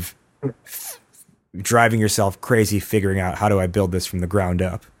instead of driving yourself crazy figuring out how do I build this from the ground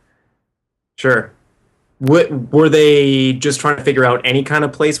up? Sure. Were they just trying to figure out any kind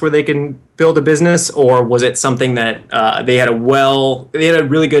of place where they can build a business, or was it something that they had a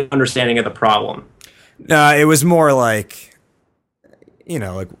really good understanding of the problem? It was more like,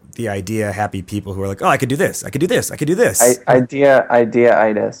 like the idea happy people who are like, oh, I could do this, I could do this, I could do this.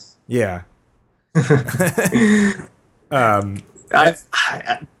 Idea-itis. Yeah. That's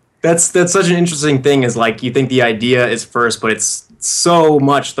such an interesting thing. Is like you think the idea is first, but it's so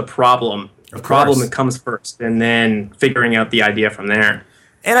much the problem. The problem that comes first, and then figuring out the idea from there.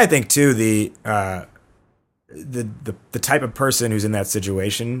 And I think too the type of person who's in that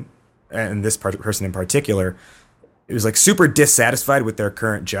situation, and this person in particular, is like super dissatisfied with their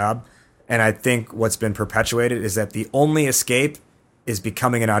current job. And I think what's been perpetuated is that the only escape is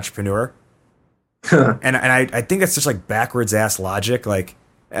becoming an entrepreneur. and I think that's just like backwards ass logic. Like,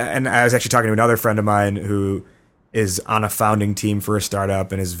 and I was actually talking to another friend of mine who is on a founding team for a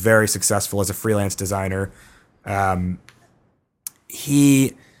startup and is very successful as a freelance designer.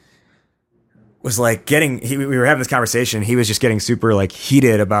 He was like we were having this conversation. He was just getting super like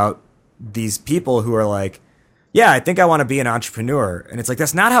heated about these people who are like, yeah, I think I want to be an entrepreneur. And it's like,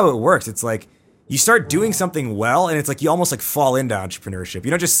 that's not how it works. It's like, you start doing something well, and it's like you almost like fall into entrepreneurship. You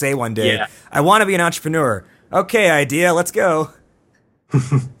don't just say one day, I want to be an entrepreneur. Okay, idea, let's go.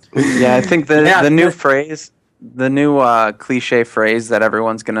 Yeah, I think the new phrase, the new cliche phrase that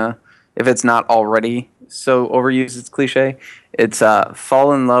everyone's gonna, if it's not already so overused, it's cliche. It's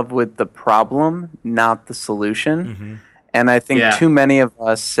fall in love with the problem, not the solution. Mm-hmm. And I think too many of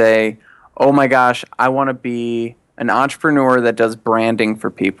us say, oh my gosh, I want to be an entrepreneur that does branding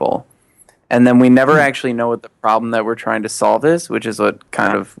for people. And then we never actually know what the problem that we're trying to solve is, which is what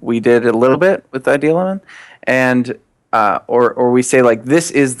kind of we did a little bit with Ideal Lemon. And or we say like,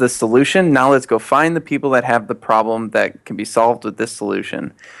 this is the solution. Now let's go find the people that have the problem that can be solved with this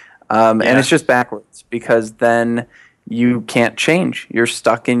solution. And it's just backwards, because then you can't change. You're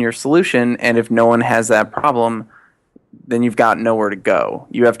stuck in your solution. And if no one has that problem, then you've got nowhere to go.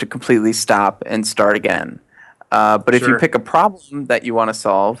 You have to completely stop and start again. But if you pick a problem that you want to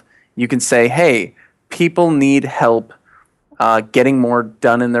solve, you can say, hey, people need help getting more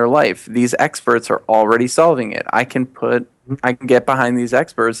done in their life. These experts are already solving it. I can get behind these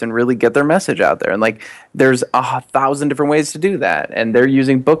experts and really get their message out there. And like, there's 1,000 different ways to do that. And they're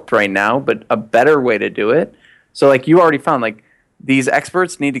using Booked right now, but a better way to do it. So like you already found, like these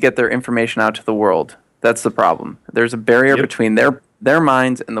experts need to get their information out to the world. That's the problem. There's a barrier between their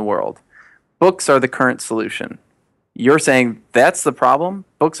minds and the world. Books are the current solution. You're saying that's the problem.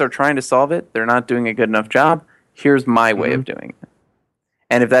 Books are trying to solve it. They're not doing a good enough job. Here's my way of doing it.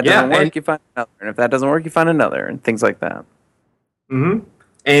 And if that doesn't work, you find another. And if that doesn't work, you find another, and things like that. Mm-hmm.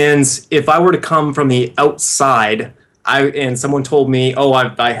 And if I were to come from the outside, and someone told me, oh,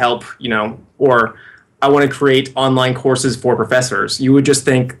 I help, or I want to create online courses for professors, you would just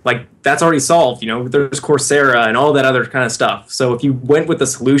think, like, that's already solved. There's Coursera and all that other kind of stuff. So if you went with the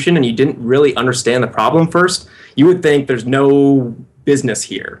solution and you didn't really understand the problem first, you would think there's no business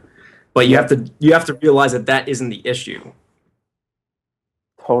here. But you have to realize that isn't the issue.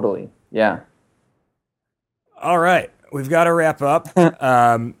 Totally. Yeah. All right. We've got to wrap up.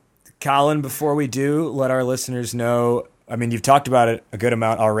 Colin, before we do, let our listeners know, I mean, you've talked about it a good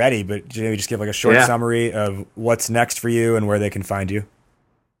amount already, but maybe just give like a short summary of what's next for you and where they can find you.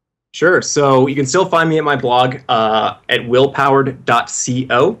 Sure. So you can still find me at my blog at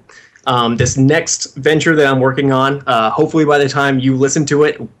willpowered.co. This next venture that I'm working on, hopefully by the time you listen to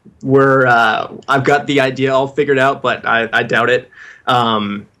it, I've got the idea all figured out, but I doubt it,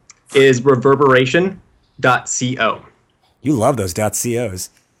 is reverberation.co. You love those .cos.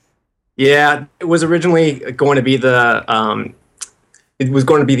 Yeah, it was originally going to be the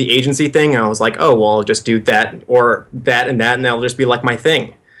agency thing. And I was like, oh, well, I'll just do that or that, and that'll just be like my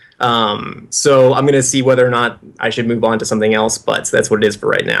thing. So I'm going to see whether or not I should move on to something else, but that's what it is for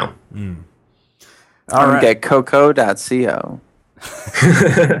right now. All right. Get coco.co.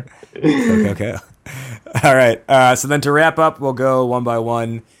 Okay. All right. So then to wrap up, we'll go one by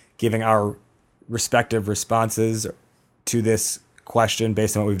one, giving our respective responses to this question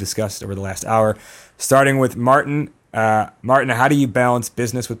based on what we've discussed over the last hour. Starting with Martin. Martin, how do you balance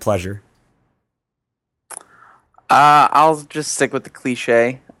business with pleasure? I'll just stick with the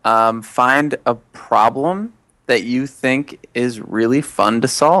cliche. Find a problem that you think is really fun to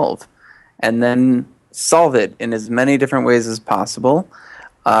solve, and then solve it in as many different ways as possible.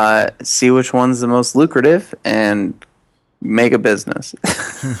 See which one's the most lucrative, and make a business.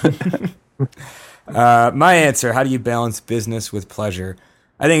 My answer, how do you balance business with pleasure?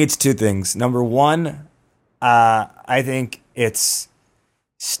 I think it's two things. Number one, I think it's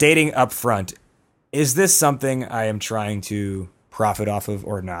stating up front, is this something I am trying to profit off of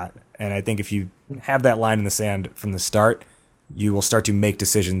or not? And I think if you have that line in the sand from the start, you will start to make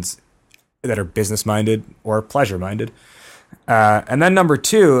decisions that are business-minded or pleasure-minded. And then number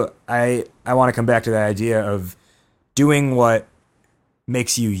two, I want to come back to that idea of doing what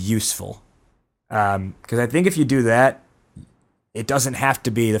makes you useful. Because I think if you do that, it doesn't have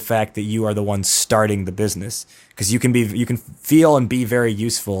to be the fact that you are the one starting the business. Because you can feel and be very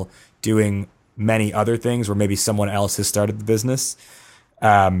useful doing many other things where maybe someone else has started the business.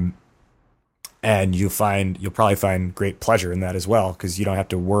 And you'll probably find great pleasure in that as well, because you don't have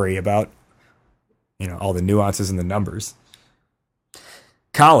to worry about, all the nuances and the numbers.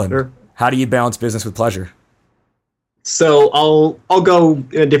 Colin, Sure. How do you balance business with pleasure? So I'll go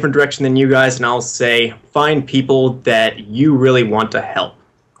in a different direction than you guys, and I'll say find people that you really want to help,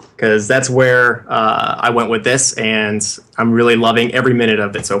 because that's where I went with this, and I'm really loving every minute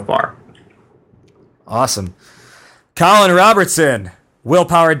of it so far. Awesome. Colin Robertson,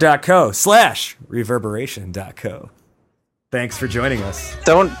 willpower.co/reverberation.co. Thanks for joining us.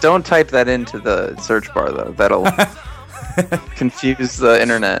 Don't type that into the search bar though. That'll confuse the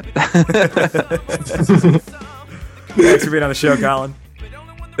internet. Thanks for being on the show, Colin.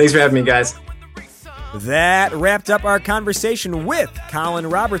 Thanks for having me, guys. That wrapped up our conversation with Colin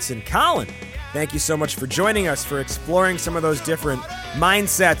Robertson. Colin, thank you so much for joining us, for exploring some of those different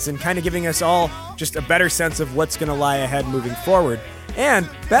mindsets and kind of giving us all just a better sense of what's going to lie ahead moving forward. And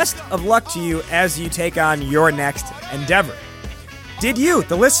best of luck to you as you take on your next endeavor. Did you,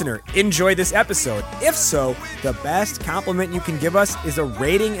 the listener, enjoy this episode? If so, the best compliment you can give us is a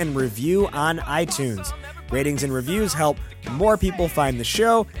rating and review on iTunes. Ratings and reviews help more people find the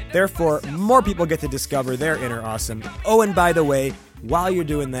show, therefore more people get to discover their inner awesome. Oh, and by the way, while you're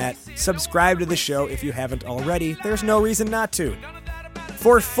doing that, subscribe to the show if you haven't already. There's no reason not to.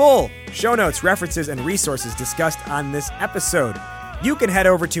 For full show notes, references, and resources discussed on this episode, you can head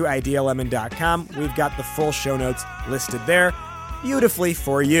over to idealemon.com. We've got the full show notes listed there beautifully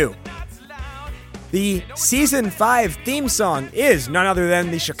for you. The Season 5 theme song is none other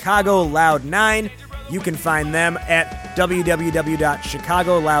than the Chicago Loud 9. You can find them at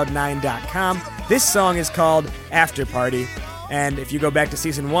www.chicagoloud9.com. This song is called After Party. And if you go back to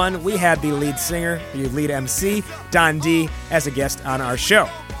Season 1, we had the lead singer, the lead MC, Don D, as a guest on our show.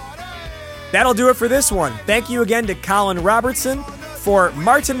 That'll do it for this one. Thank you again to Colin Robertson. For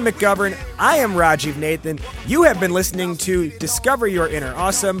Martin McGovern, I am Rajiv Nathan. You have been listening to Discover Your Inner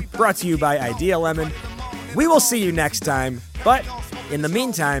Awesome, brought to you by Idea Lemon. We will see you next time, but in the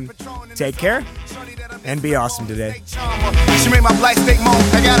meantime, take care and be awesome today. She made my black steak moan,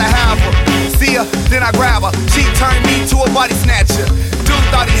 I gotta have her. See her, then I grab her. She turned me to a body snatcher. Dude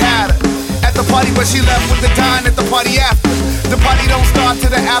thought he had her at the party, but she left with the dime at the party after. The party don't start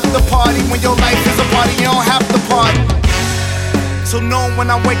till the after party. When your life is a party, you don't have to party. So knowing when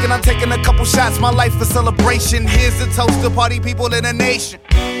I'm waking, I'm taking a couple shots. My life a celebration. Here's a toast to party people in the nation.